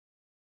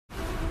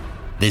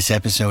This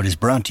episode is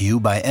brought to you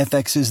by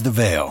FX's The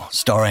Veil,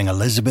 starring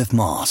Elizabeth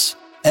Moss.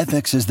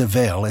 FX's The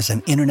Veil is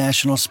an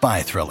international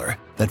spy thriller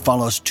that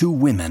follows two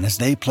women as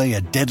they play a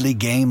deadly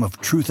game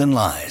of truth and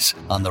lies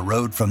on the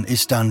road from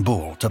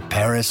Istanbul to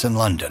Paris and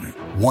London.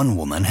 One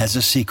woman has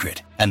a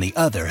secret, and the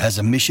other has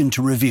a mission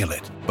to reveal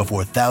it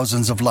before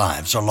thousands of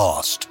lives are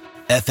lost.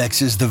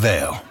 FX's The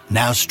Veil,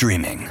 now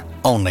streaming,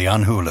 only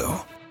on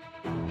Hulu.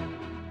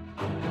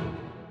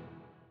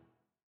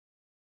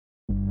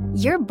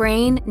 Your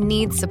brain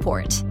needs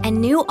support, and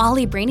new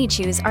Ollie Brainy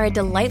Chews are a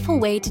delightful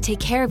way to take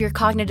care of your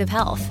cognitive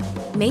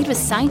health. Made with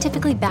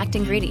scientifically backed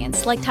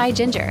ingredients like Thai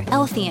ginger,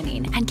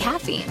 L-theanine, and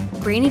caffeine,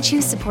 Brainy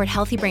Chews support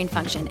healthy brain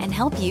function and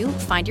help you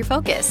find your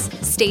focus,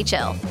 stay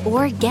chill,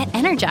 or get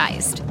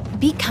energized.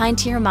 Be kind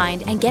to your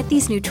mind and get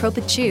these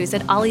nootropic chews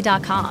at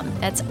ollie.com.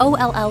 That's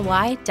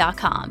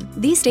OLLY.com.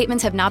 These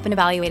statements have not been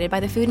evaluated by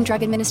the Food and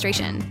Drug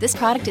Administration. This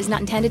product is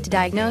not intended to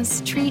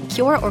diagnose, treat,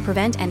 cure, or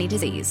prevent any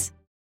disease.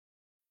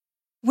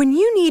 When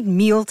you need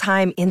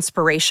mealtime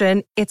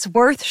inspiration, it's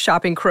worth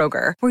shopping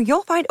Kroger, where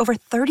you'll find over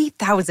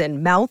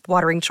 30,000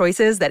 mouth-watering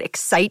choices that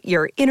excite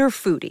your inner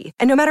foodie.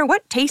 And no matter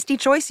what tasty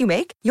choice you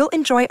make, you'll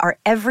enjoy our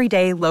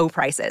everyday low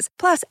prices,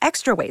 plus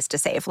extra ways to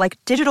save, like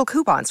digital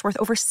coupons worth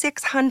over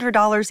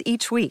 $600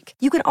 each week.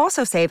 You can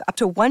also save up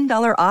to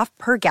 $1 off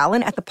per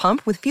gallon at the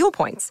pump with fuel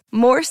points.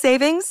 More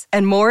savings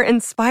and more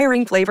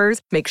inspiring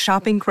flavors make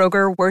shopping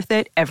Kroger worth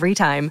it every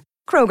time.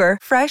 Kroger,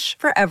 fresh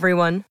for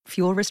everyone.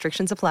 Fuel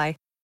restrictions apply.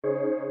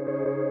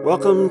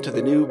 Welcome to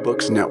the New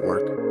Books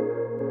Network.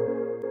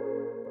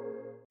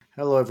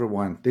 Hello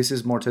everyone, this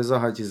is Morteza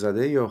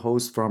Hajizadeh, your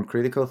host from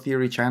Critical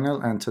Theory Channel,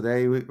 and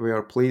today we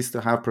are pleased to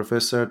have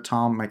Professor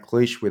Tom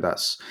McLeish with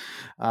us.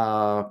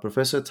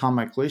 Professor Tom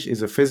McLeish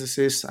is a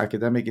physicist,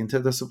 academic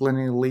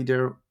interdisciplinary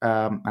leader,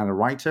 and a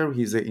writer.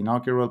 He's the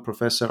inaugural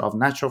professor of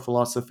natural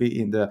philosophy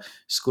in the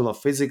School of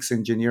Physics,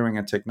 Engineering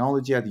and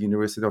Technology at the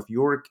University of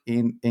York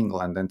in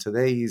England, and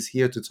today he's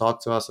here to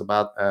talk to us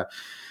about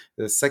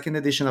the second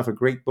edition of a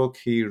great book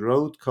he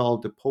wrote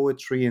called The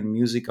Poetry and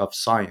Music of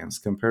Science,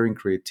 Comparing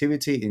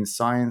Creativity in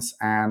Science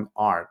and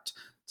Art.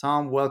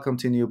 Tom, welcome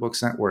to New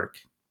Books Network.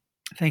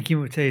 Thank you,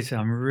 Morteza.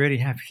 I'm really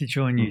happy to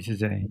join you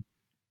today.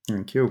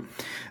 Thank you.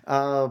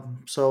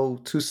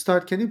 So to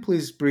start, can you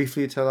please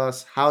briefly tell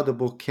us how the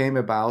book came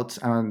about?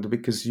 And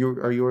because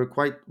you're a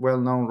quite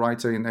well-known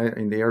writer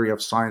in the area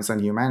of science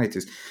and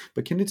humanities,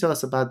 but can you tell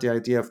us about the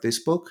idea of this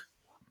book?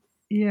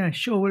 Yeah,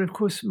 sure. Well, of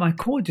course, my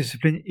core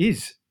discipline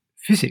is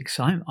physics.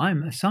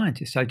 I'm a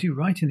scientist. I do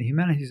write in the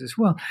humanities as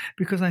well,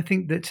 because I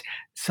think that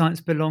science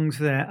belongs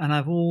there. And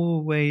I've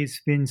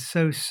always been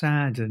so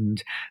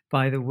saddened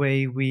by the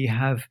way we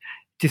have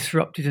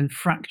disrupted and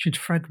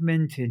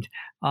fragmented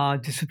our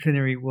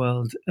disciplinary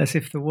world, as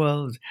if the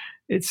world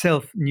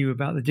itself knew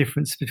about the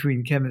difference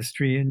between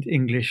chemistry and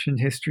English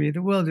and history.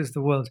 The world is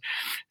the world.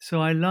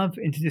 So I love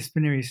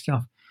interdisciplinary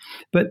stuff.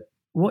 But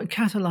what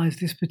catalyzed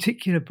this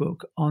particular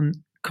book on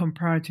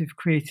comparative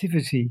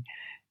creativity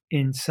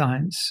in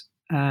science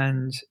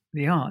and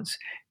the arts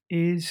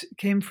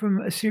came from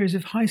a series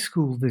of high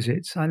school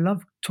visits. I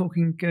love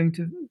going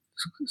to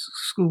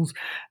schools,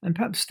 and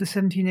perhaps the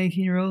 17,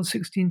 18-year-olds,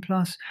 16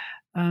 plus,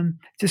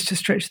 just to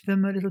stretch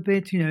them a little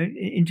bit,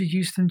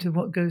 introduce them to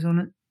what goes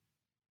on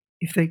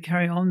if they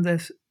carry on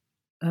this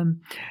a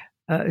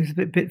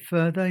bit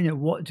further.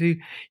 What do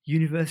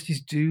universities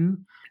do?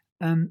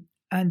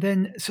 And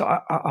then, so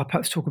I'll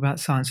perhaps talk about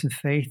science and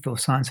faith, or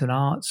science and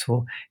arts,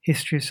 or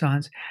history of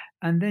science.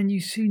 And then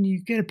you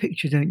get a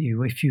picture, don't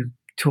you, if you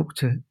talk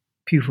to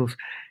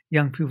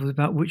young pupils,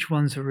 about which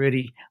ones are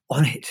really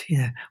on it,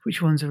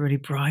 which ones are really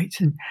bright.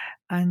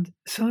 And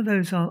some of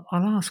those I'll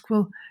ask,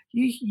 well,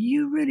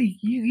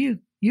 you're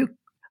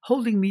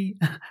holding me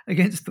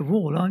against the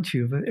wall, aren't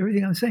you, of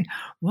everything I'm saying?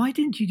 Why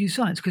didn't you do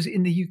science? Because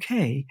in the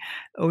UK,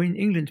 or in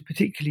England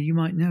particularly, you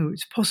might know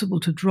it's possible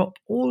to drop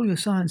all your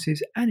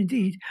sciences, and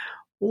indeed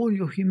all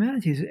your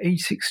humanities, at age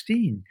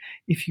 16,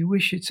 if you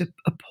wish. It's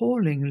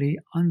appallingly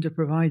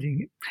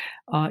under-providing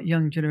our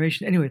young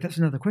generation. Anyway, that's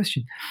another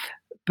question.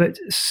 But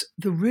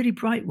the really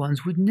bright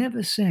ones would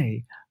never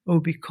say, oh,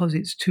 because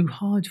it's too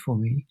hard for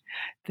me.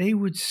 They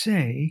would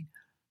say,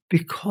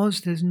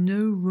 because there's no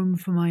room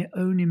for my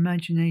own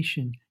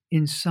imagination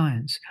in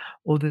science,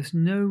 or there's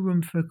no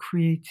room for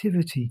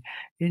creativity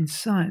in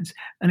science.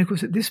 And of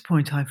course, at this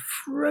point, I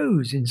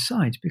froze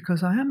inside,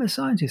 because I am a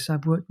scientist.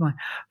 I've worked my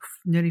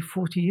nearly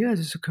 40 years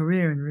as a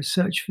career in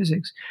research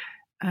physics.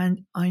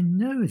 And I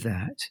know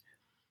that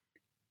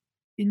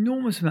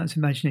enormous amounts of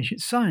imagination.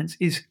 Science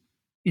is,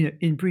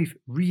 in brief,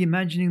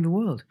 reimagining the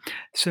world.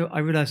 So I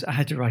realized I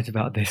had to write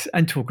about this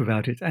and talk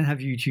about it and have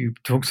YouTube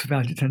talks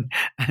about it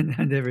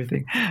and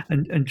everything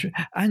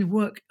and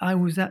work. I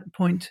was at that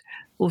point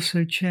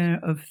also chair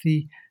of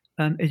the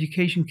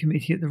Education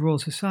Committee at the Royal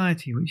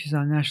Society, which is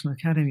our National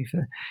Academy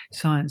for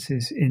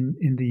Sciences in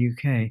the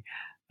UK.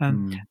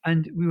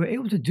 And we were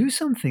able to do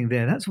something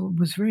there. That's what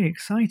was very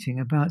exciting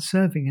about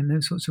serving in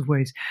those sorts of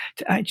ways,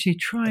 to actually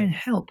try and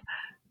help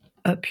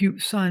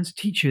science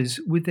teachers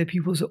with their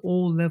pupils at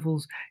all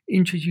levels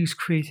introduce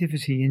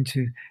creativity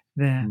into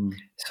their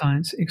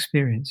science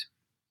experience.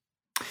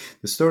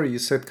 The story you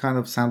said kind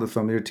of sounded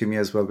familiar to me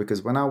as well,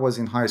 because when I was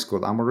in high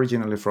school, I'm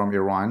originally from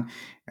Iran.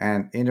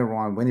 And in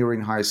Iran, when you're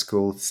in high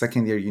school,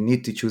 second year, you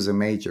need to choose a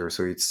major.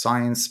 So it's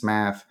science,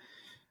 math,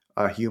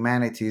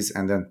 humanities,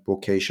 and then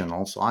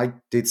vocational. So I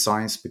did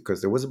science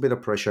because there was a bit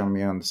of pressure on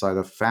me on the side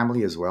of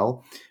family as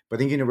well. But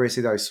in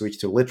university, I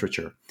switched to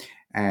literature.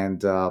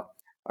 And I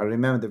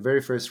remember the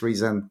very first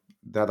reason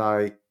that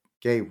I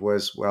gave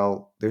was,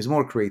 well, there's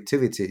more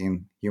creativity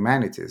in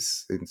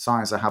humanities. In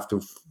science, I have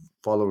to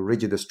follow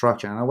rigid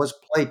structure. And I was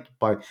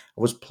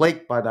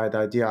plagued by that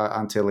idea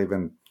until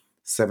even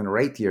 7 or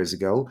 8 years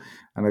ago.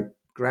 And I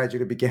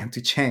gradually began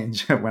to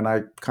change when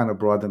I kind of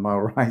broadened my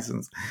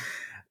horizons.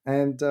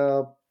 And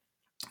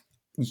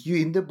you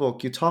in the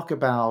book you talk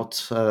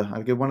about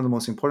I guess one of the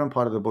most important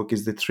part of the book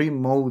is the 3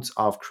 modes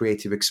of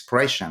creative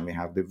expression. We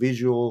have the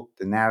visual,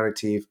 the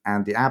narrative,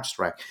 and the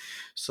abstract.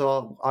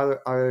 So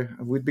I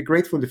would be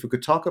grateful if you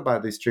could talk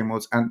about these 3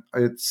 modes. And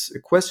it's a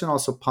question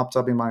also popped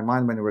up in my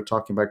mind when we were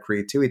talking about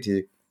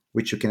creativity,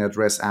 which you can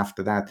address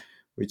after that,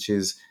 which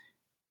is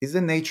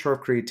the nature of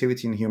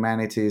creativity in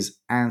humanities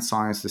and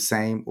science the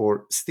same,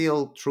 or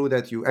still true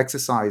that you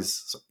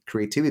exercise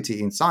creativity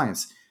in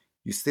science,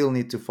 you still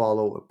need to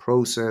follow a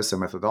process, a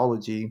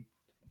methodology?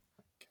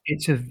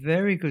 It's a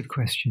very good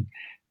question,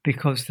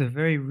 because the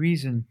very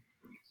reason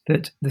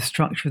that the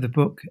structure of the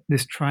book,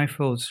 this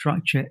trifold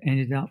structure,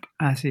 ended up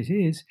as it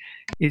is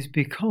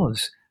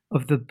because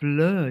of the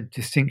blurred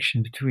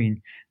distinction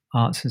between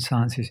arts and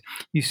sciences.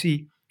 You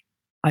see,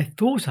 I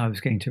thought I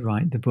was going to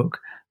write the book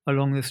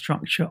along the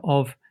structure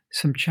of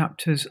some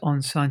chapters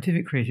on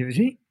scientific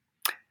creativity,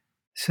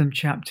 some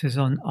chapters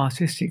on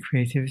artistic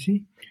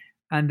creativity,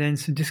 and then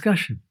some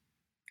discussion.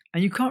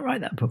 And you can't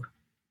write that book.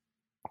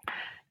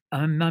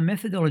 My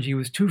methodology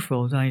was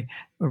twofold. I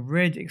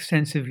read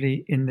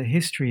extensively in the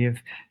history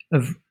of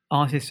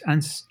artists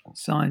and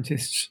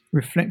scientists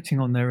reflecting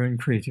on their own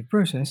creative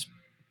process.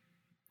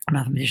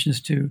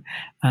 Mathematicians too,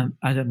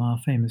 Adamar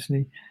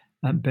famously,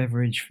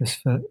 Beveridge for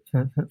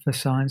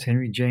science,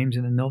 Henry James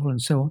in the novel,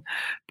 and so on.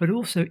 But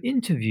also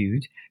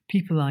interviewed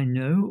people I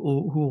know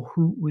or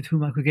who with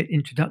whom I could get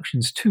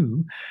introductions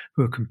to,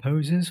 who are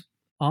composers,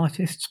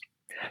 artists,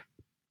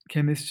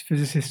 chemists,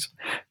 physicists,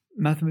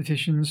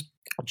 mathematicians,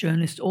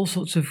 journalists, all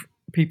sorts of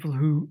people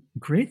who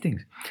create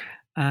things.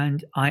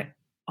 And I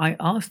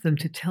asked them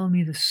to tell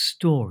me the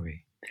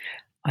story.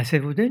 I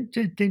said, well, don't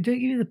give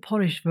me the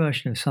polished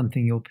version of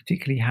something you're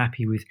particularly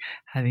happy with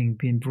having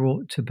been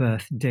brought to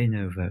birth de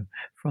novo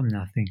from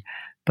nothing.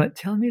 But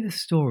tell me the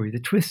story, the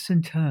twists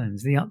and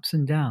turns, the ups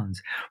and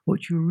downs,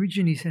 what you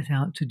originally set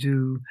out to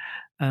do,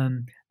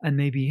 and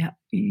maybe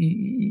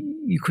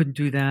you couldn't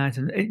do that,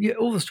 and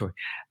all the story.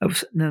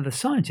 Now, the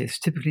scientists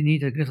typically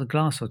need a little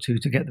glass or two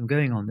to get them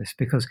going on this,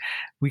 because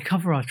we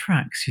cover our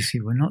tracks. You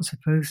see, we're not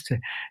supposed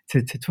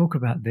to talk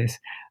about this.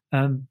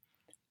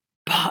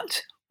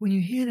 But when you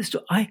hear the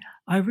story,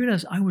 I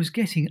realized I was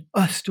getting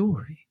a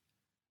story,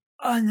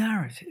 a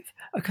narrative,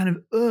 a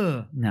kind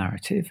of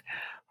narrative,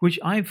 which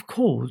I've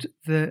called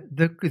the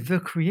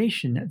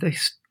creation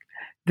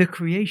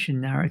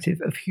narrative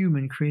of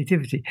human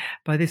creativity.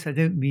 By this, I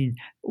don't mean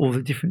all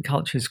the different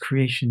cultures'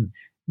 creation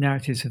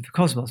narratives of the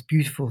cosmos,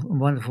 beautiful and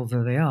wonderful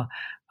though they are.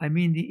 I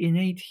mean the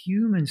innate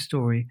human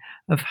story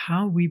of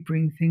how we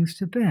bring things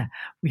to bear.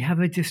 We have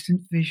a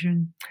distant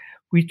vision.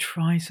 We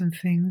try some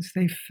things,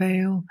 they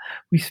fail.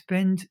 We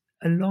spend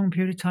a long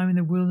period of time in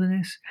the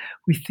wilderness.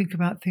 We think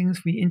about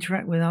things, we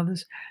interact with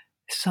others.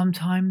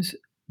 Sometimes,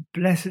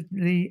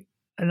 blessedly,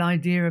 an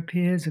idea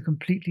appears, a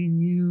completely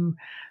new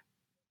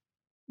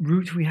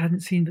route we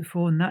hadn't seen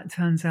before, and that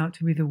turns out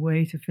to be the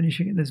way to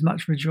finishing it. There's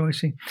much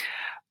rejoicing.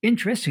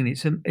 Interestingly,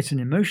 it's an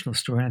emotional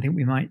story. I think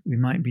we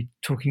might be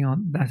talking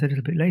on that a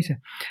little bit later.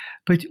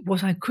 But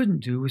what I couldn't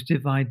do was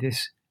divide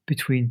this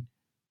between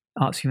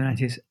arts,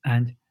 humanities,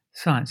 and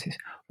sciences.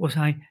 What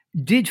I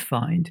did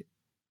find,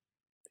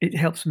 it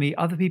helps me,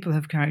 other people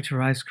have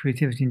characterized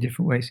creativity in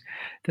different ways,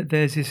 that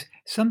there's this,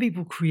 some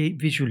people create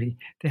visually.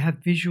 They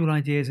have visual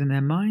ideas in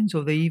their minds,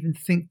 or they even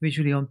think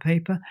visually on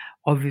paper.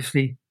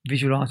 Obviously,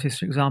 visual artists,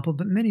 for example,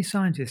 but many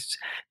scientists,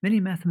 many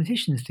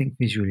mathematicians think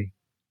visually.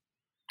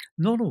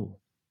 Not all.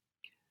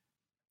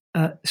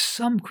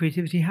 Some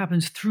creativity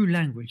happens through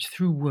language,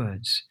 through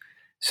words.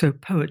 So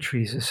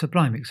poetry is a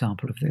sublime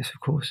example of this,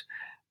 of course.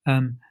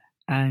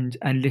 And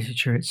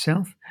literature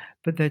itself,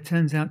 but there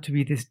turns out to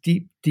be this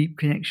deep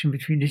connection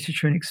between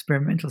literature and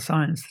experimental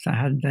science that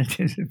I hadn't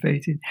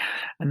anticipated,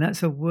 and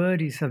that's a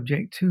wordy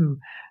subject too.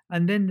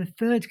 And then the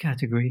third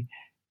category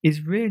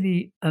is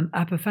really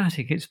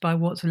apophatic. It's by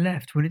what's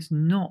left when it's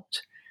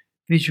not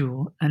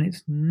visual and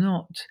it's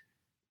not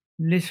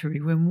literary.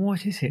 When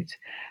what is it?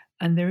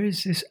 And there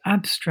is this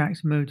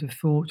abstract mode of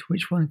thought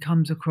which one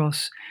comes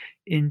across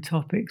in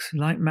topics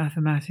like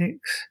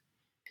mathematics,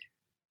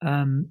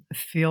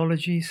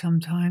 theology,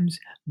 sometimes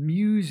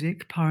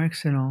music par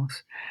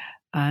excellence.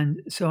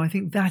 And so I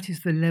think that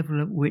is the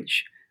level at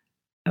which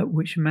at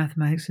which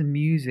mathematics and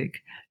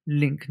music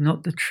link,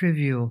 not the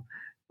trivial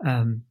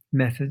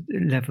method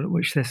level at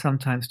which they're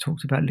sometimes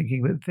talked about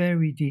linking, but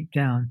very deep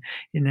down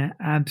in their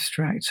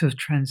abstract, sort of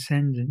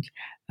transcendent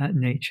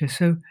nature.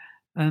 So,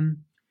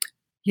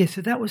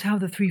 so that was how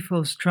the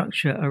threefold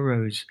structure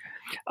arose.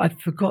 I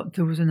forgot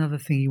there was another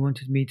thing you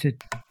wanted me to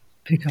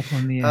pick up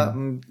on the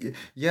end.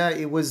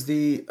 It was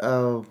the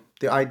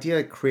idea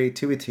of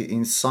creativity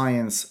in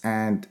science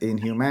and in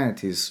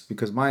humanities,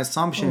 because my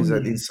assumption is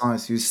that in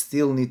science you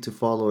still need to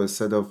follow a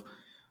set of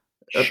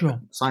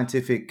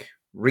scientific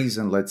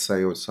reason, let's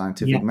say, or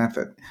scientific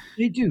method.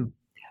 They do,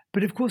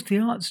 but of course the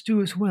arts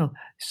do as well.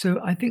 So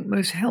I think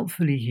most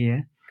helpfully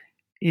here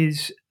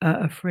is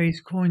a phrase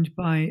coined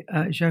by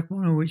Jacques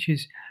Monod, which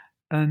is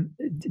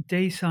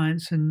day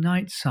science and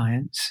night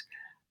science.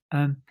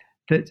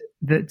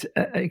 That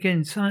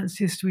again,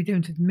 scientists, we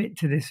don't admit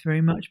to this very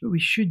much, but we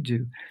should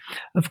do.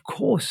 Of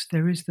course,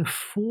 there is the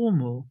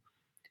formal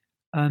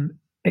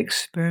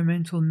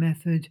experimental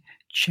method,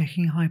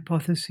 checking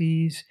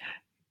hypotheses,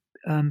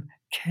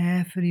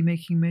 carefully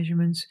making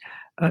measurements,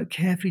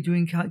 carefully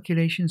doing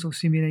calculations or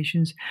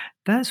simulations.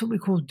 That's what we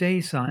call day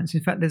science.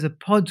 In fact, there's a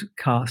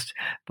podcast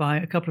by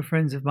a couple of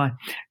friends of mine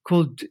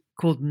called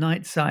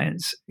Night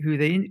Science,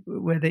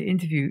 where they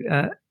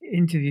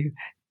interview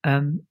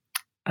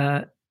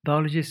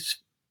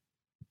biologists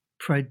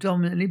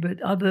predominantly,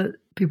 but other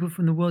people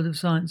from the world of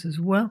science as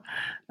well,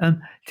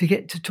 to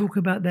get to talk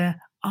about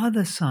their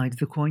other side of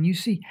the coin. You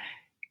see,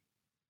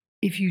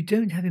 if you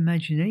don't have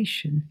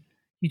imagination,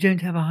 you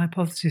don't have a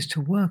hypothesis to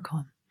work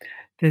on.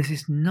 There's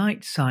this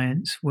night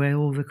science where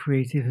all the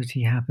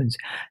creativity happens.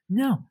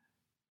 Now,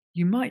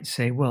 you might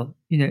say, well,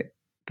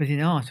 but in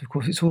art, of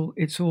course, it's all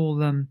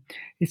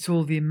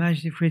the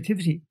imaginative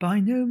creativity. By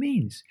no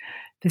means.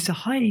 There's a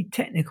highly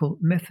technical,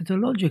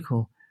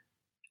 methodological,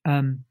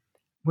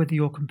 whether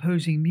you're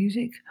composing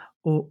music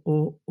or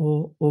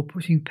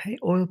putting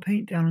oil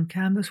paint down on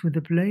canvas with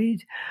a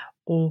blade,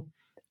 or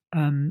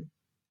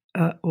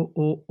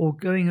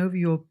going over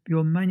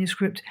your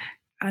manuscript,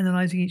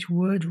 analyzing each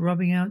word,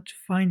 rubbing out,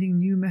 finding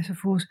new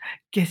metaphors,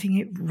 getting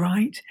it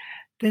right.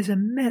 There's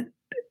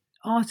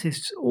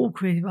artists, all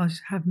creative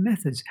artists have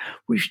methods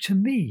which to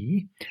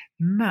me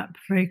map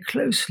very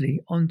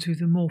closely onto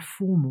the more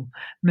formal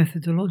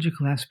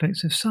methodological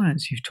aspects of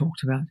science you've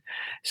talked about.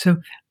 So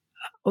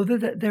although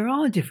there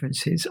are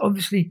differences,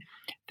 obviously,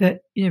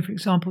 that, for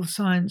example,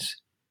 science,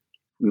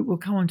 we will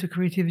come on to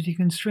creativity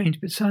constraints,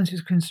 but science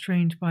is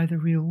constrained by the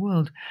real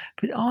world.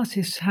 But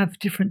artists have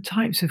different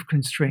types of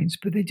constraints,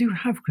 but they do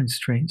have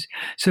constraints.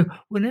 So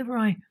whenever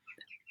I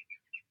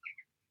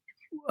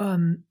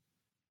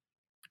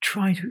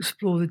try to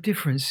explore the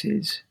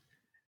differences,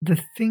 the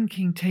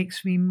thinking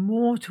takes me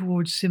more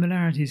towards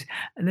similarities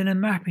and then a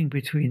mapping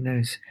between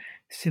those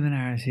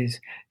similarities.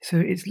 So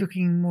it's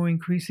looking more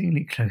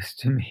increasingly close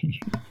to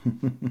me.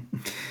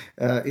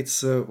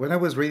 It's when I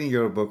was reading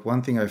your book,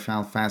 one thing I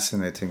found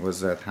fascinating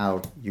was that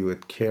how you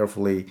had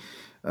carefully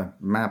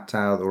mapped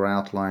out or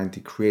outlined the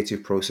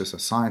creative process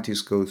that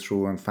scientists go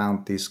through, and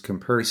found these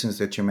comparisons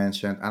that you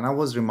mentioned. And I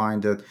was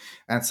reminded,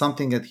 and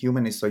something that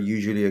humanists are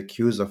usually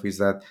accused of, is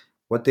that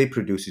what they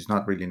produce is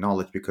not really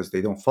knowledge, because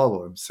they don't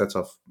follow a set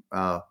of,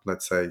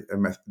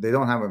 they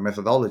don't have a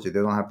methodology.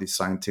 They don't have the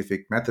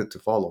scientific method to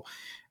follow.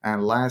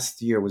 And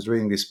last year I was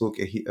reading this book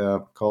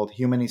called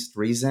Humanist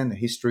Reason,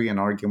 History and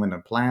Argument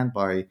and Plan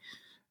by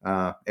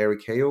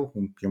Eric Hale,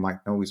 whom you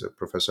might know is a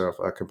professor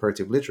of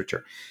comparative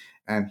literature.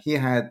 And he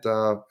had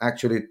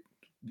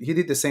he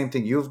did the same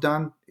thing you've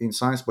done in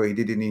science, but he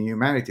did it in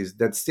humanities.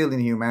 That still in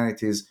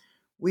humanities,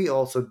 we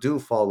also do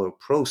follow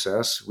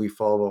process. We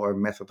follow our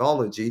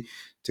methodology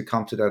to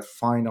come to that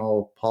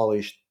final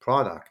polished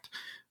product.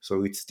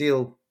 So it's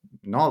still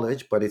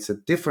knowledge, but it's a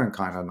different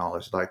kind of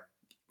knowledge, like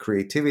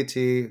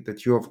creativity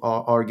that you have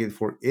argued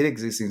for. It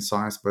exists in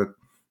science, but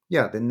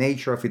the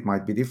nature of it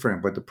might be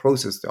different, but the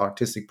process, the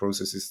artistic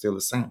process, is still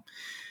the same.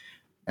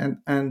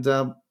 And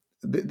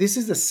this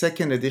is the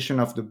second edition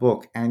of the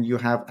book, and you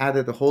have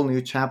added a whole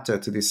new chapter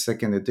to this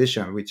second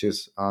edition, which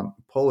is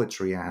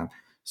poetry and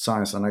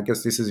science. And I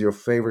guess this is your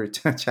favorite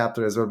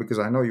chapter as well, because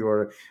I know you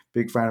are a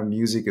big fan of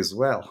music as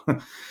well.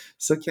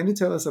 So can you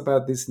tell us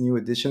about this new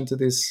addition to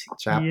this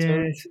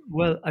chapter? Yes.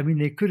 Well, I mean,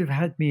 they could have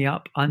had me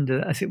up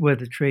under, as it were,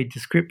 the Trade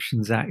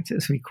Descriptions Act,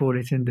 as we call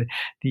it in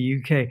the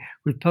UK,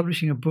 with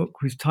publishing a book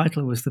whose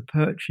title was The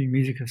Poetry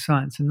Music of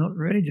Science, and not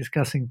really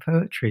discussing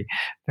poetry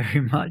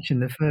very much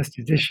in the first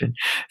edition.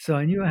 So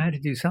I knew I had to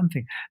do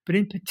something. But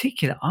in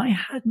particular, I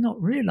had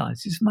not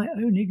realized, it's my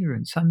own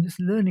ignorance. I'm just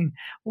learning.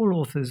 All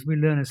authors, we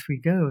learn as we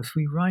go, as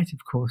we write,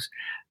 of course.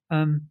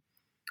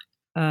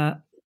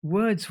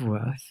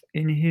 Wordsworth,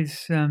 in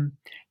his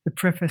the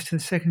preface to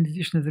the second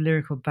edition of the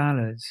Lyrical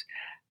Ballads,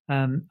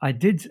 I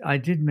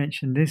did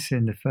mention this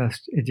in the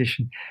first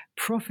edition,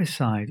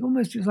 prophesied,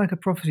 almost as like a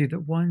prophecy,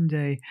 that one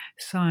day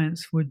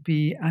science would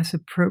be as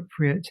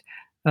appropriate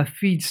a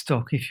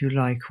feedstock, if you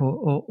like,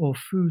 or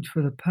food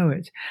for the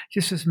poet,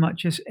 just as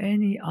much as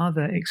any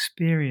other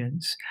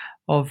experience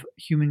of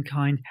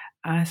humankind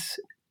as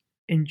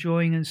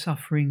enjoying and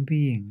suffering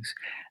beings.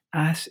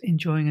 as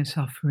enjoying and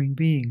suffering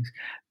beings.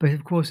 But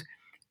of course,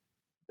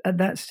 at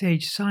that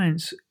stage,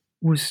 science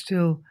was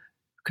still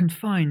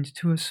confined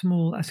to a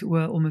small, as it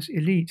were, almost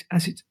elite,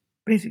 as it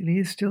basically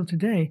is still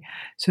today.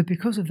 So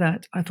because of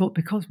that, I thought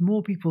because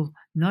more people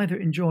neither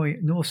enjoy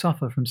nor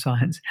suffer from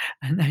science,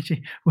 and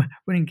actually when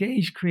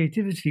engaged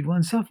creativity,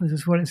 one suffers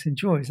as well as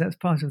enjoys. That's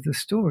part of the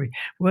story.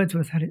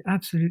 Wordsworth had it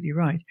absolutely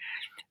right.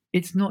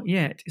 It's not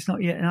yet,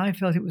 and I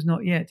felt it was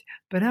not yet.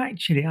 But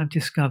actually, I've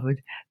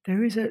discovered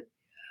there is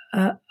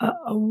a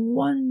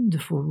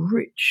wonderful,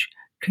 rich,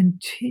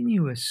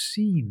 continuous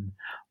seam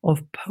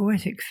of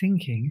poetic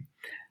thinking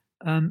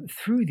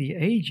through the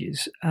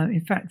ages.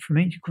 In fact, from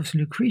ancient, of course,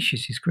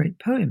 Lucretius' great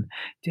poem,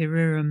 De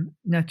Rerum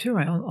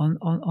Naturae,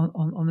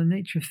 on the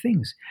nature of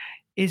things,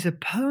 is a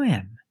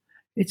poem.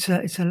 It's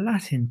a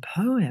Latin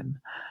poem.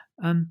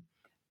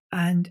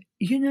 And,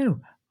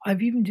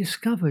 I've even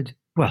discovered,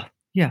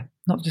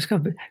 not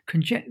discovered,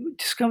 but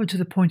discovered to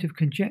the point of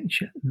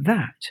conjecture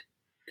that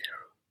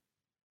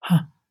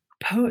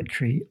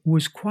poetry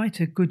was quite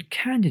a good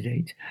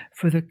candidate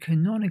for the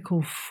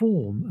canonical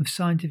form of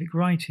scientific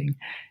writing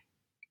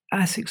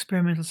as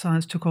experimental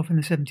science took off in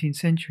the 17th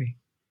century.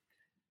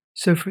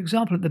 So, for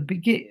example, at the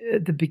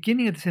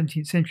beginning of the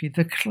 17th century,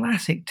 the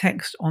classic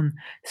text on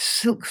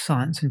silk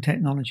science and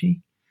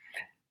technology,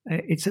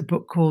 it's a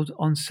book called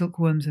On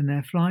Silkworms and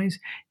Their Flies,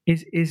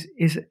 is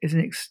an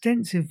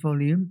extensive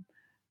volume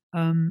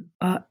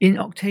in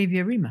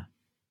Octavia Rima.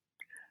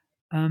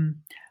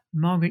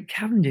 Margaret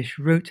Cavendish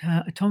wrote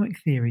her atomic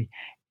theory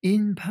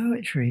in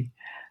poetry.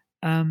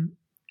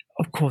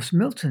 Of course,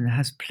 Milton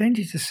has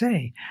plenty to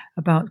say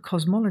about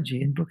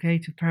cosmology in Book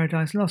 8 of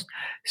Paradise Lost.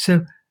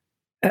 So,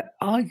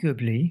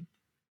 arguably,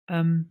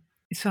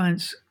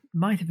 science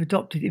might have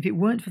adopted, if it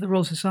weren't for the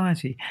Royal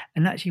Society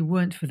and actually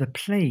weren't for the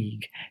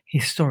plague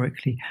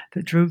historically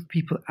that drove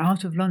people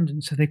out of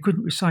London so they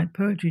couldn't recite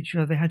poetry to each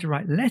other, they had to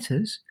write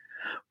letters,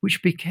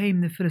 which became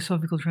the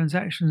philosophical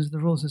transactions of the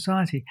Royal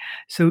Society.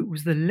 So it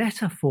was the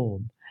letter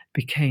form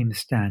became the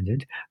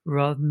standard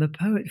rather than the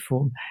poet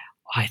form.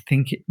 I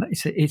think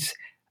it's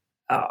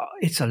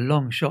a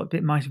long shot, but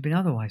it might have been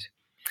otherwise.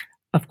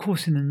 Of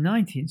course, in the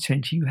 19th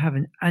century, you have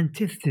an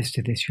antithesis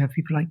to this. You have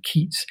people like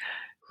Keats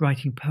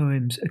writing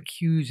poems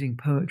accusing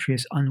poetry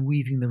as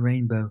unweaving the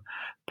rainbow.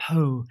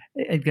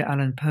 Edgar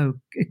Allan Poe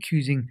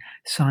accusing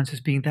science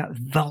as being that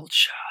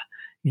vulture,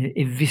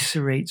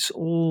 eviscerates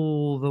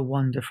all the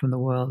wonder from the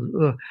world.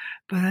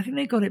 But I think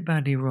they got it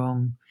badly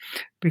wrong,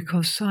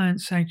 because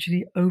science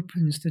actually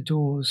opens the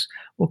doors,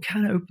 or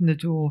can open the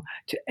door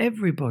to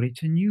everybody,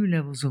 to new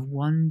levels of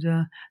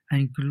wonder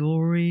and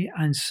glory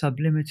and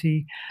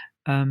sublimity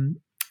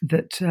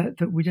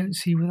that we don't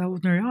see with our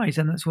ordinary eyes,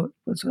 and that's what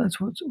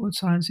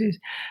science is.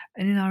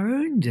 And in our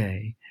own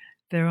day,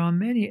 there are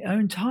many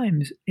own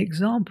times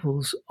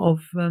examples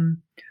of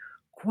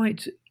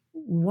quite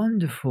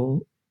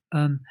wonderful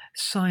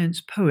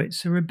science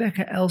poets. So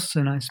Rebecca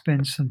Elson, I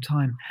spent some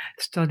time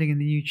studying in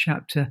the new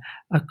chapter,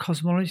 a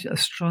cosmologist,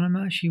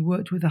 astronomer. She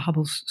worked with the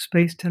Hubble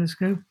Space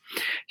Telescope.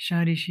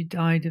 Sadly, she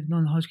died of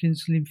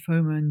non-Hodgkin's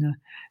lymphoma in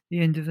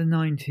the end of the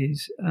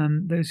 90s.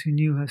 Those who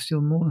knew her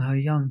still mourn her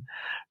young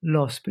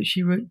loss, but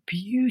she wrote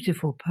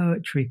beautiful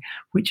poetry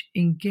which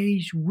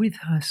engaged with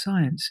her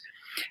science.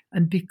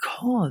 And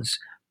because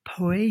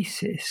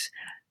poesis,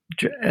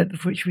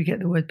 of which we get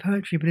the word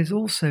poetry, but is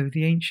also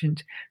the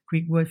ancient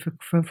Greek word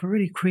for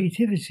really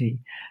creativity,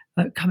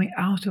 coming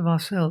out of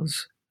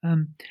ourselves,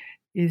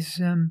 is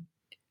so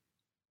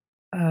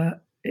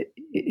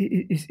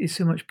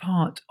much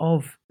part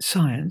of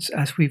science,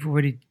 as we've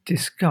already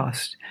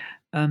discussed.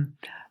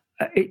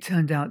 It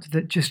turned out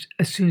that just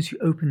as soon as you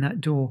open that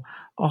door,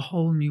 a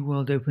whole new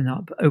world opens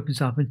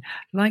up,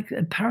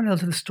 and parallel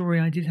to the story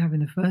I did have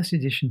in the first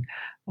edition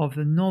of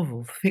the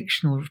novel,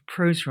 fictional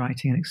prose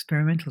writing and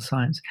experimental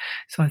science.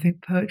 So I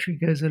think poetry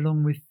goes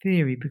along with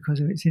theory because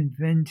of its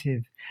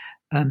inventive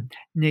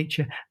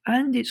nature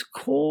and its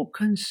core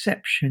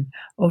conception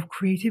of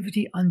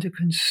creativity under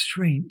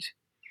constraint.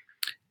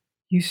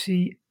 You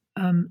see,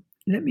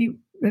 let me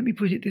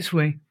put it this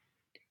way.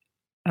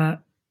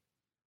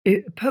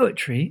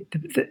 Poetry,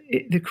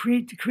 the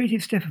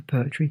creative step of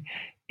poetry,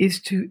 is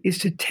to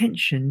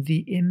tension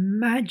the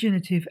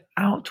imaginative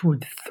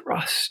outward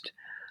thrust,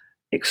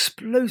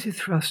 explosive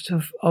thrust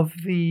of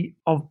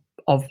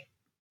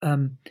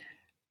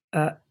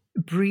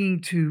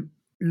bringing to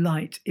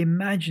light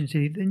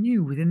imaginatively the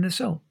new within the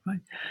soul,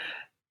 right?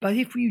 But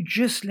if you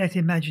just let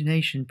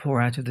imagination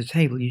pour out of the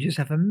table, you just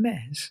have a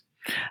mess.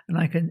 And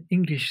like an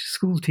English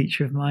school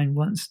teacher of mine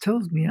once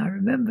told me, I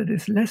remember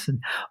this lesson.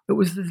 It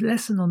was the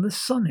lesson on the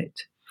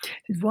sonnet.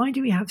 He said, why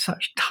do we have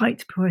such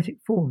tight poetic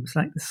forms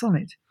like the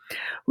sonnet?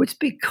 Well, it's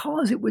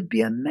because it would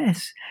be a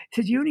mess. He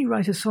said, you only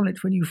write a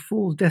sonnet when you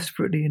fall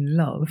desperately in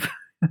love.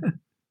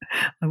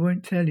 I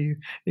won't tell you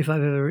if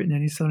I've ever written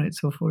any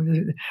sonnets or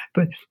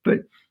but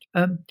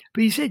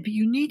he said, but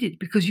you need it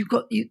because you've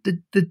got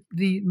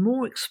the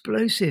more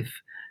explosive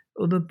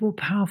or the more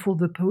powerful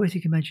the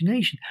poetic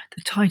imagination,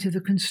 the tighter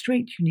the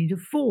constraint you need of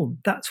form.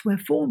 That's where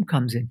form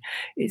comes in.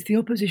 It's the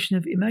opposition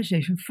of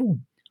imagination and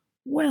form.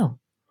 well,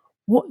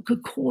 what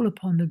could call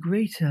upon the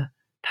greater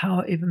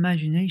power of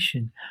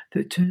imagination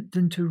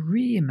than to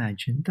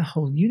reimagine the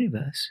whole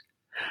universe?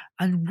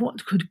 And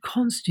what could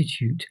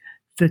constitute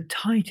the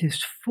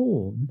tightest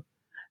form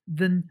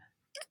than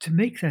to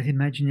make that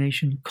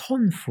imagination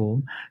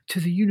conform to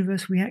the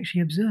universe we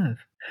actually observe?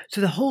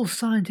 So the whole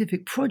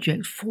scientific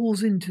project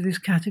falls into this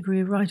category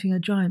of writing a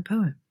giant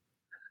poem.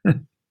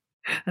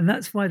 And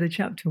that's why the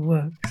chapter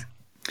works.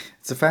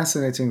 It's a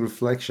fascinating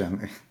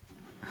reflection.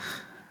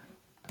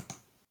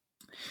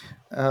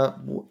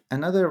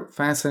 Another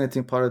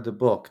fascinating part of the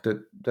book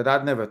that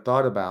I'd never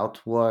thought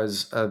about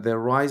was the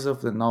rise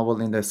of the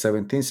novel in the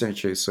 17th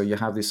century. So you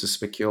have this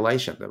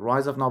speculation, the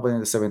rise of novel in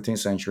the 17th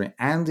century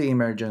and the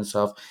emergence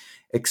of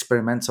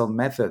experimental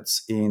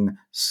methods in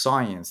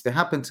science. They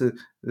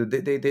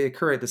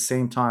occur at the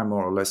same time,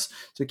 more or less.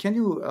 So can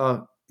you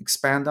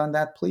expand on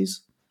that,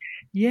 please?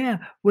 Yeah,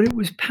 well, it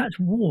was Pat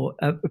Waugh,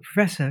 a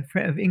professor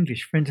of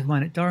English, friend of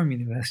mine at Durham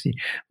University,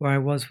 where I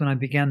was when I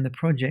began the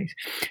project,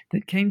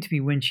 that came to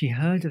me when she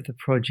heard of the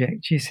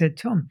project. She said,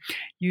 Tom,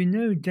 you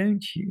know,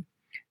 don't you,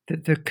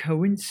 that the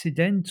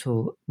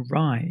coincidental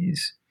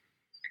rise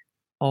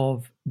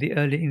of the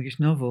early English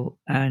novel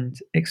and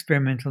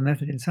experimental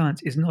method in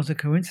science is not a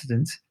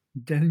coincidence,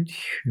 don't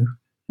you?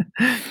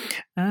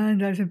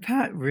 And I said,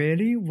 Pat,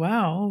 really?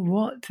 Wow,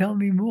 what? Tell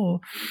me more.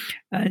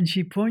 And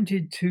she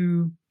pointed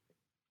to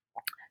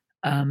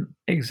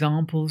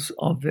examples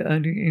of the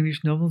early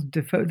English novels.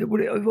 Defoe.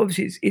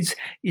 Obviously,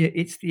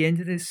 it's the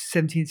end of the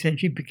 17th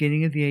century,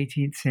 beginning of the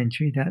 18th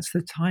century. That's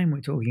the time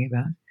we're talking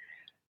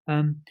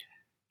about.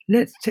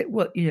 Let's take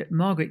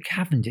Margaret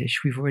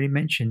Cavendish. We've already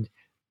mentioned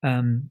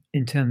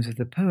in terms of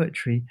the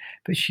poetry,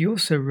 but she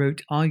also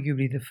wrote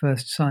arguably the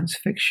first science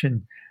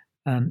fiction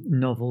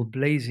novel,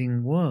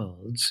 Blazing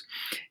Worlds,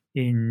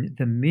 in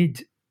the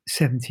mid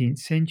 17th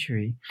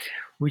century,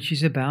 which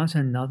is about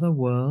another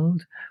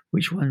world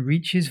which one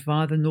reaches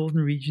via the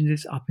northern regions.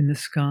 It's up in the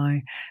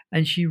sky,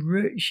 and she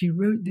wrote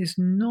this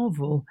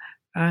novel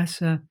as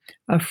a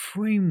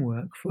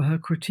framework for her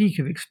critique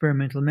of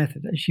experimental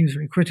method, and she was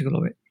very critical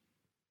of it.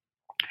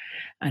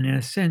 And in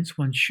a sense,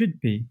 one should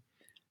be,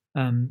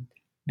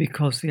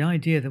 because the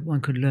idea that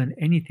one could learn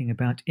anything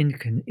about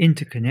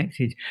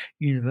interconnected,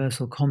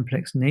 universal,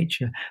 complex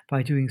nature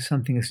by doing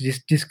something as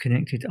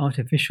disconnected,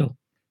 artificial,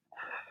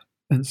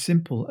 and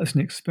simple as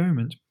an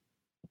experiment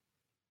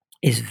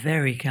is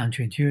very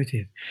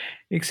counterintuitive,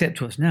 except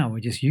to us now.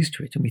 We're just used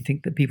to it, and we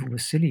think that people were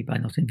silly by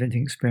not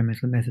inventing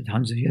experimental method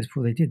hundreds of years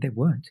before they did. They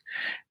weren't.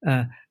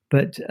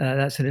 But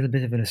that's a little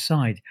bit of an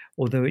aside,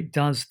 although it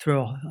does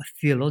throw a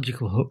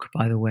theological hook,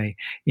 by the way,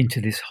 into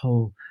this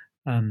whole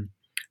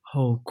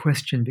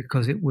question,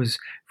 because it was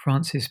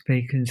Francis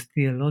Bacon's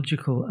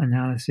theological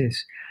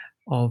analysis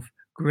of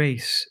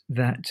grace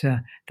that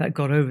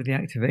got over the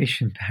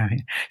activation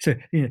barrier. So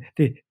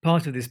the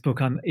part of this book,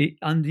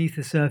 underneath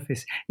the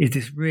surface, is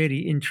this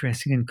really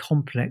interesting and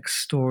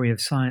complex story of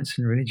science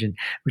and religion,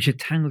 which are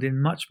tangled in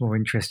much more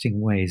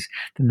interesting ways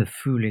than the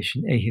foolish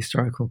and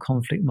ahistorical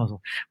conflict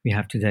model we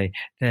have today.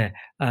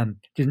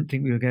 Didn't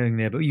think we were going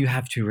there, but you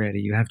have to,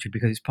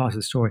 because it's part of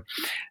the story.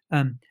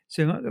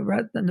 So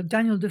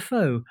Daniel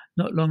Defoe,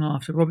 not long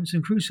after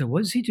Robinson Crusoe,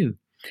 what does he do?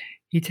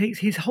 He takes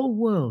his whole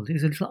world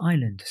is a little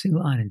island, a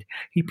single island.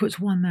 He puts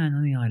one man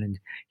on the island.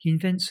 He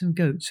invents some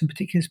goats, some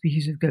particular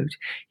species of goat.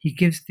 He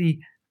gives the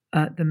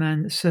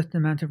man a certain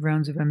amount of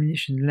rounds of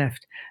ammunition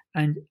left,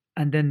 and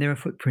then there are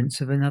footprints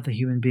of another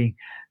human being,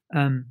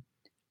 and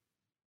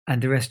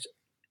the rest.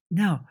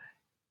 Now,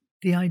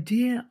 the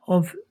idea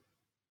of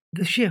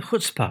the sheer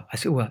chutzpah,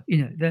 as it were,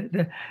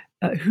 the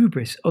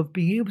hubris of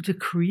being able to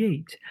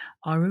create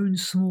our own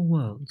small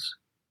worlds,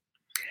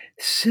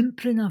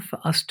 simple enough for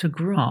us to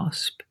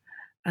grasp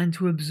and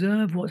to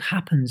observe what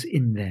happens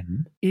in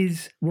them,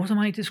 is what am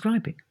I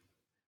describing?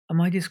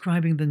 Am I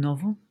describing the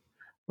novel,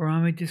 or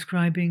am I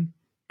describing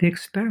the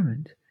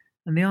experiment?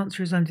 And the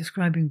answer is I'm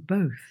describing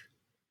both.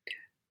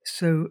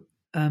 So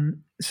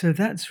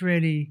that's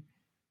really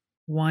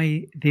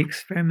why the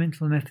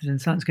experimental method in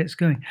science gets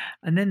going.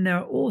 And then there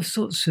are all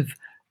sorts of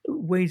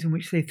ways in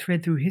which they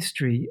thread through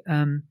history.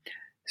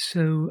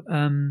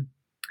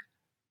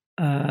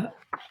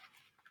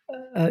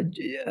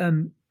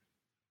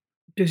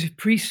 Joseph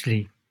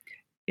Priestley,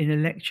 in a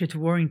lecture to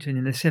Warrington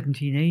in the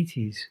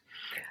 1780s,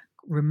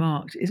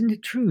 remarked, "Isn't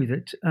it true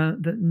that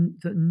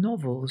that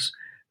novels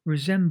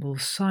resemble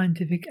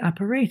scientific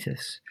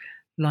apparatus,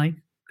 like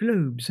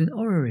globes and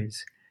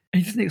orreries?"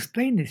 And he doesn't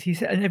explain this. He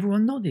said, and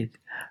everyone nodded.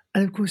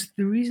 And of course,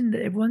 the reason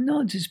that everyone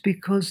nods is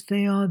because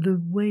they are the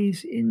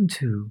ways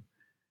into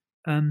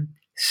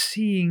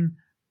seeing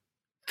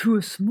through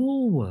a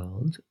small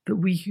world that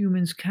we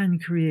humans can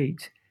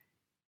create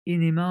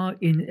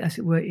as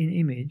it were, in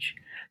image,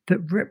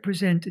 that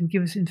represent and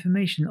give us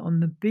information on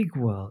the big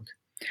world.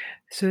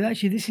 So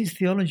actually, this is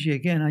theology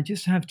again. I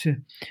just have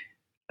to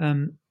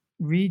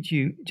read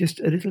you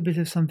just a little bit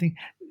of something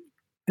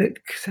that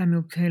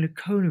Samuel Taylor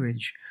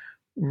Coleridge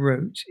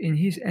wrote in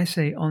his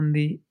essay on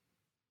the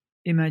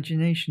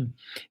imagination.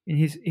 In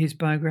his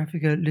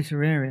Biographica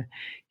Literaria,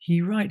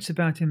 he writes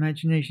about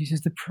imagination. He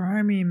says, the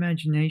primary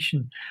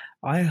imagination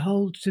I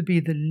hold to be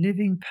the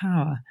living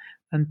power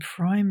and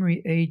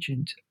primary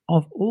agent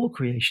of all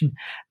creation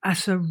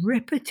as a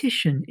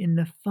repetition in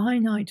the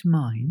finite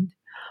mind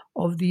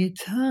of the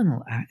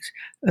eternal act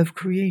of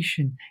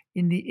creation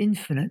in the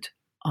infinite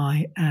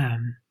I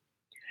am.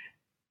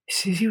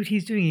 See what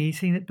he's doing? He's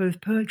saying that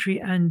both poetry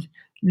and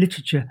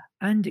literature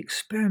and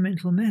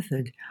experimental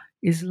method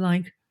is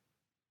like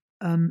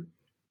a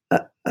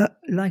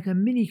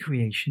mini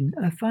creation,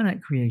 a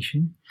finite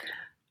creation,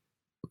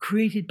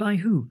 created by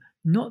who?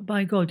 Not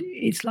by God.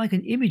 It's like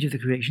an image of the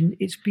creation.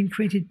 It's been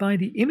created by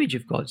the image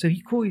of God. So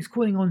he's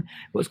calling on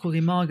what's called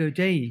Imago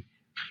Dei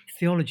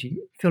theology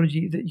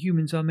that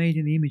humans are made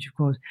in the image of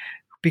God,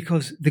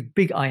 because the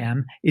big I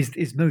am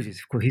is Moses.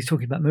 Of course, he's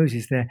talking about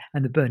Moses there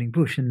and the burning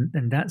bush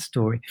and that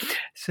story.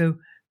 So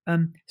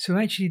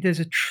actually, there's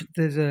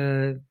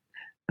a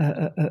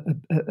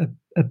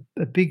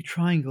big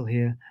triangle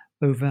here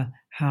over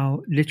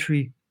how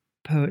literary,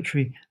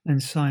 poetry,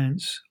 and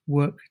science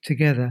work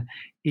together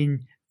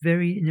in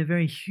a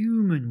very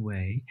human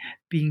way,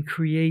 being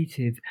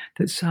creative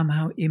that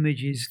somehow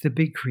images the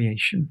big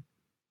creation.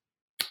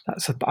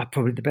 That's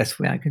probably the best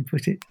way I can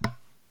put it.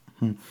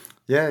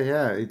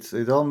 Yeah,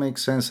 it all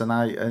makes sense, and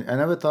I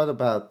never thought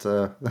about.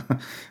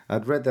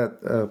 I'd read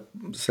that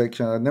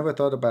section. I never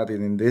thought about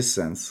it in this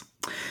sense.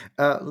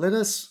 Let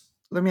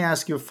me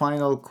ask you a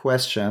final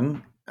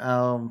question.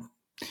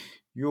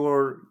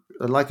 You're,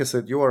 like I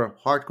said, you are a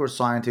hardcore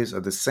scientist.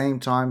 At the same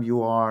time,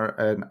 you are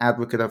an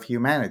advocate of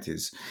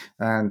humanities.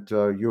 And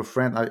your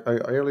friend, I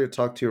earlier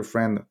talked to your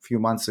friend a few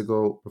months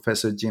ago,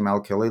 Professor Jim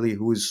Al-Khalili,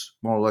 who's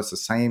more or less the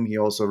same. He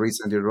also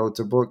recently wrote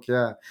a book.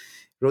 Yeah,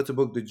 wrote a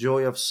book, The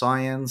Joy of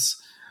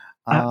Science.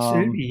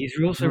 Absolutely. He's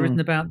also written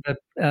about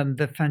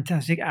the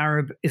fantastic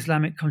Arab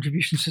Islamic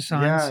contributions to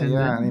science.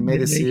 And he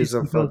made a series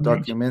of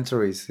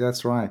documentaries.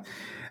 That's right.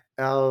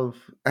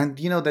 And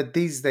you know that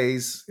these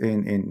days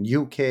in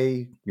UK,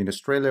 in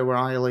Australia where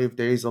I live,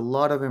 there is a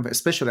lot of,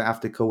 especially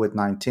after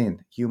COVID-19,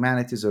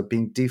 humanities are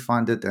being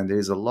defunded, and there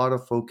is a lot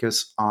of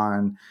focus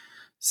on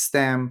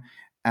STEM.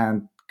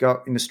 And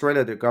in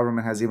Australia, the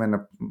government has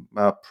even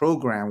a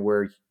program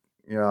where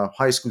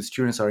high school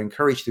students are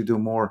encouraged to do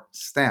more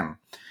STEM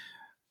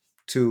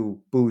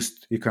to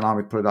boost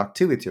economic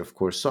productivity, of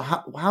course. So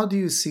how do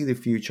you see the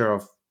future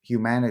of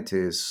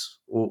humanities,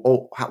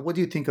 or what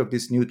do you think of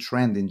this new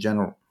trend in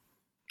general?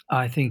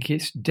 I think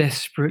it's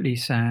desperately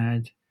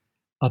sad,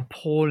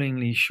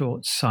 appallingly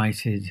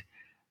short-sighted,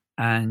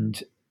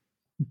 and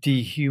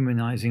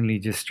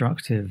dehumanizingly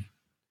destructive.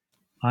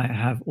 I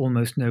have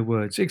almost no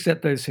words,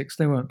 except those 6.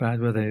 They weren't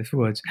bad, were they,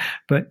 words?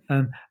 But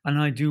and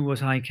I do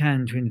what I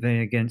can to inveigh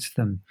against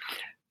them.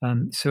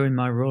 So in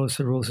my role as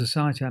the Royal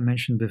Society I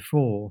mentioned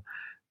before,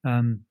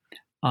 I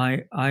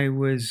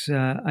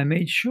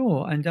made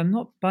sure, and I'm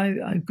not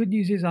good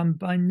news is I'm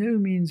by no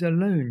means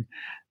alone.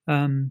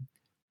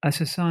 As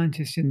a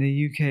scientist in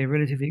the UK, a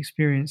relatively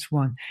experienced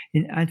one,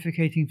 in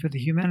advocating for the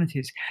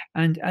humanities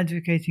and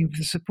advocating for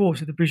the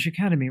support of the British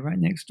Academy right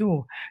next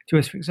door to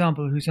us, for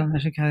example, who's our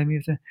National Academy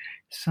of the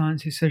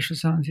Sciences, Social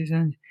Sciences,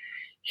 and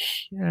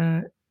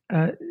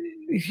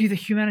the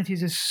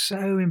humanities are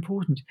so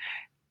important.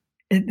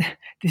 And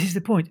this is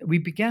the point. We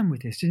began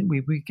with this, didn't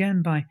we? We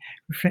began by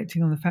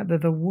reflecting on the fact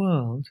that the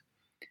world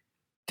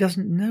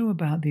doesn't know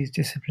about these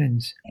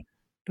disciplines.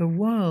 The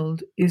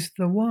world is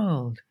the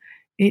world.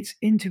 It's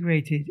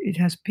integrated. It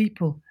has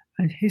people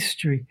and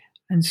history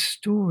and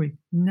story,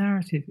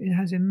 narrative. It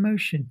has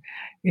emotion.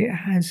 It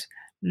has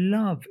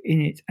love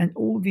in it. And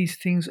all these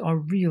things are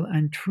real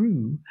and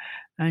true.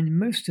 And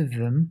most of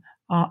them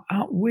are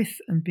out with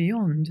and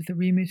beyond the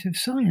remit of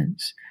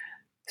science.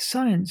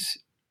 Science,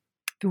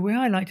 the way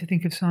I like to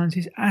think of science,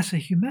 is as a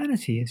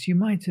humanity, as you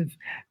might have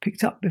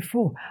picked up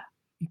before.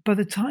 By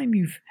the time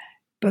you've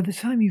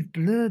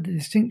blurred the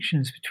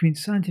distinctions between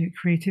scientific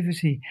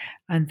creativity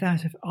and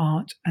that of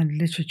art and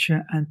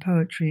literature and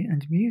poetry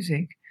and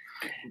music,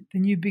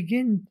 then you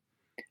begin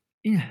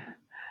to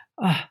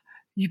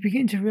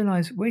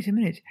realize, wait a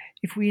minute,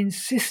 if we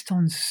insist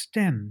on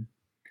STEM,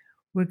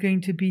 we're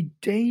going to be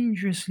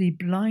dangerously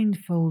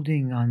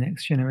blindfolding our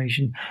next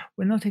generation.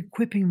 We're not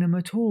equipping them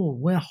at all.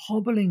 We're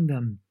hobbling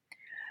them.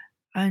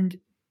 And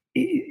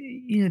the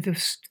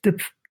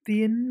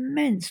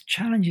immense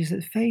challenges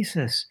that face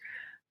us,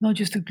 not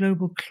just the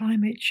global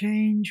climate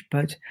change,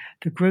 but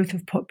the growth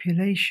of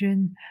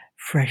population,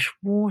 fresh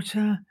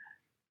water,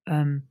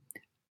 the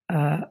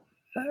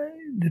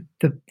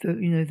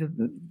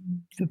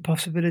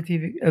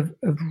possibility of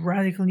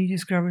radical new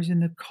discoveries in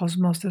the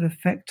cosmos that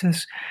affect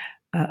us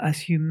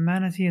as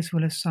humanity as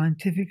well as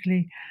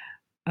scientifically,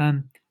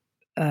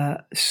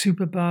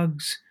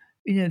 superbugs.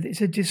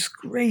 It's a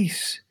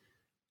disgrace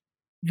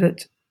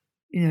that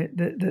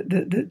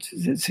that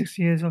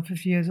 60 years or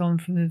 50 years on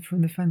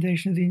from the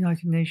foundation of the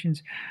United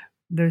Nations,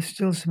 there's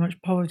still so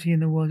much poverty in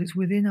the world. It's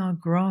within our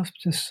grasp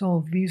to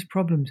solve these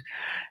problems.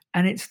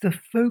 And it's the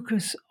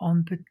focus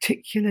on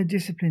particular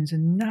disciplines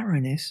and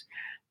narrowness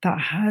that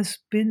has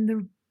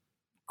been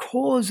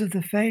cause of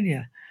the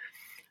failure.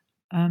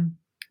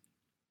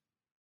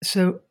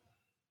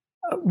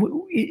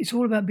 It's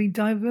all about being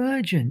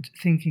divergent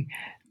thinking.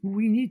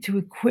 We need to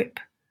equip,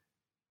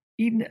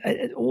 even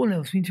at all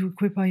levels, we need to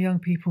equip our young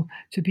people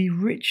to be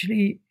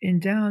richly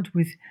endowed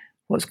with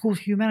what's called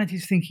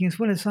humanities thinking as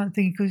well as science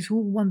thinking, because it's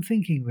all one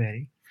thinking,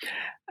 really.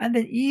 And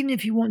then even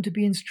if you want to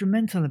be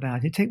instrumental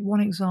about it, take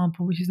one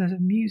example, which is that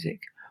of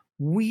music.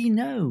 We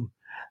know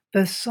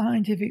the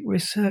scientific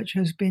research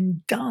has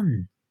been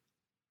done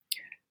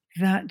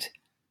that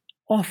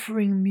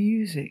offering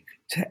music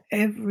to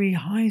every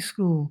high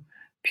school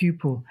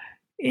pupil,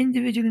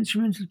 individual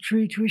instrumental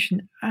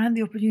tuition, and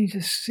the opportunity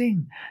to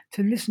sing,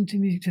 to listen to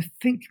music, to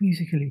think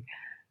musically,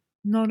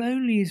 not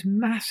only is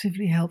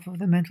massively helpful for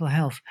their mental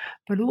health,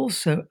 but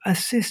also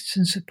assists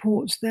and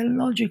supports their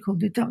logical,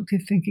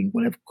 deductive thinking.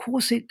 Well, of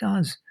course it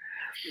does,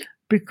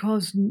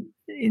 because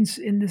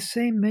in the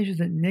same measure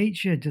that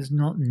nature does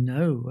not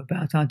know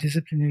about our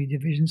disciplinary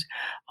divisions,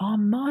 our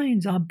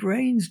minds, our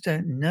brains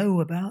don't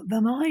know about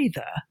them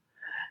either.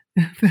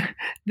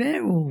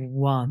 They're all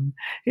one.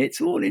 It's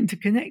all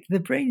interconnected. The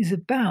brain is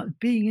about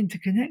being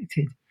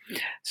interconnected.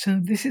 So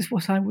this is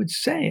what I would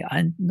say,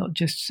 and not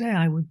just say,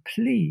 I would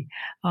plea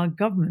our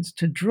governments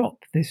to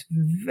drop this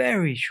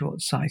very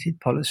short-sighted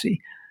policy.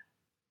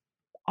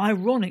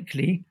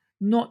 Ironically,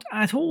 not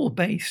at all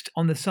based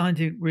on the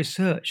scientific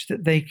research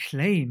that they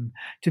claim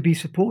to be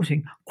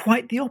supporting.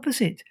 Quite the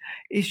opposite.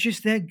 It's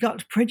just their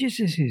gut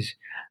prejudices,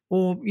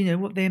 or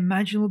what they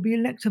imagine will be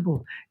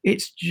electable.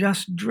 It's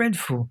just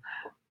dreadful.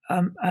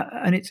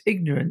 And it's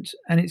ignorant,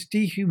 and it's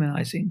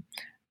dehumanizing,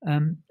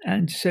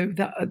 and so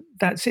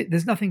that's it.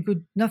 There's nothing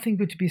good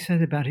to be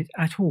said about it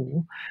at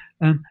all.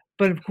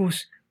 But of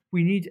course,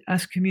 we need,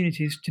 as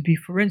communities, to be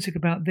forensic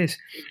about this.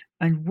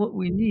 And what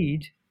we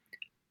need,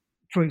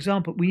 for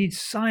example, we need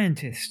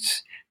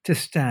scientists to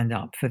stand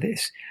up for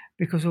this,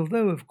 because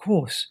although, of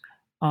course,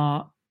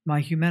 my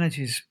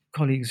humanities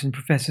colleagues and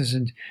professors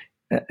and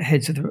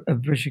heads of the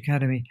British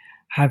Academy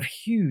have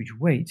huge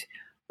weight.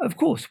 Of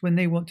course, when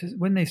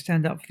they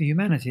stand up for the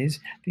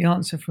humanities, the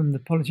answer from the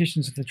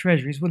politicians of the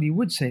Treasury is, well, you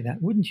would say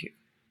that, wouldn't you?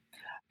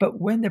 But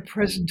when the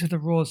President of the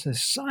Royal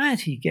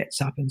Society gets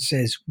up and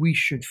says we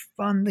should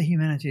fund the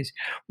humanities,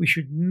 we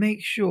should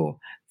make sure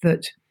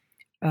that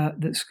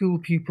school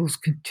pupils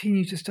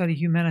continue to study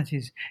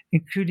humanities,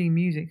 including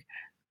music,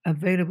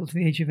 available to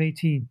the age of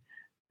 18,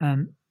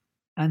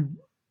 and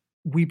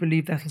we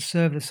believe that'll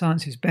serve the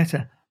sciences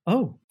better.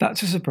 Oh,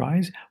 that's a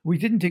surprise. We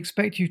didn't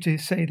expect you to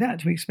say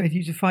that. We expect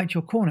you to fight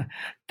your corner.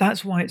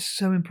 That's why it's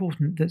so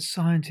important that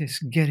scientists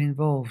get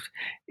involved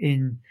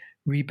in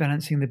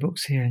rebalancing the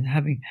books here and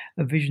having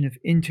a vision of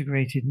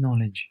integrated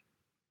knowledge.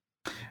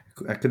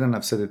 I couldn't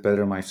have said it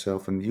better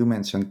myself. And you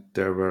mentioned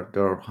there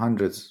are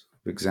hundreds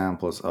of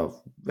examples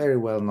of very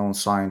well-known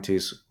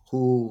scientists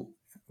who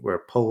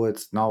were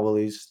poets,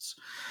 novelists,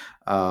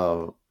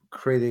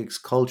 critics,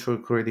 cultural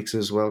critics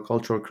as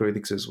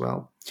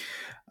well.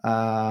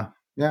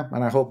 Yeah,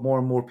 and I hope more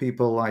and more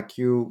people like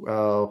you,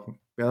 more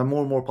and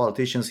more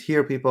politicians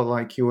hear people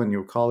like you and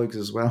your colleagues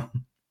as well.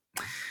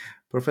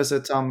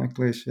 Professor Tom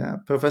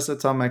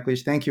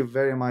McLeish, thank you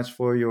very much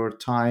for your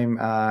time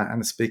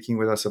and speaking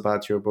with us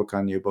about your book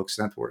on New Books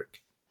Network.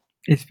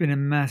 It's been a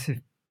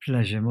massive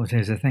pleasure,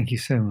 Morteza. Thank you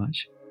so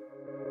much.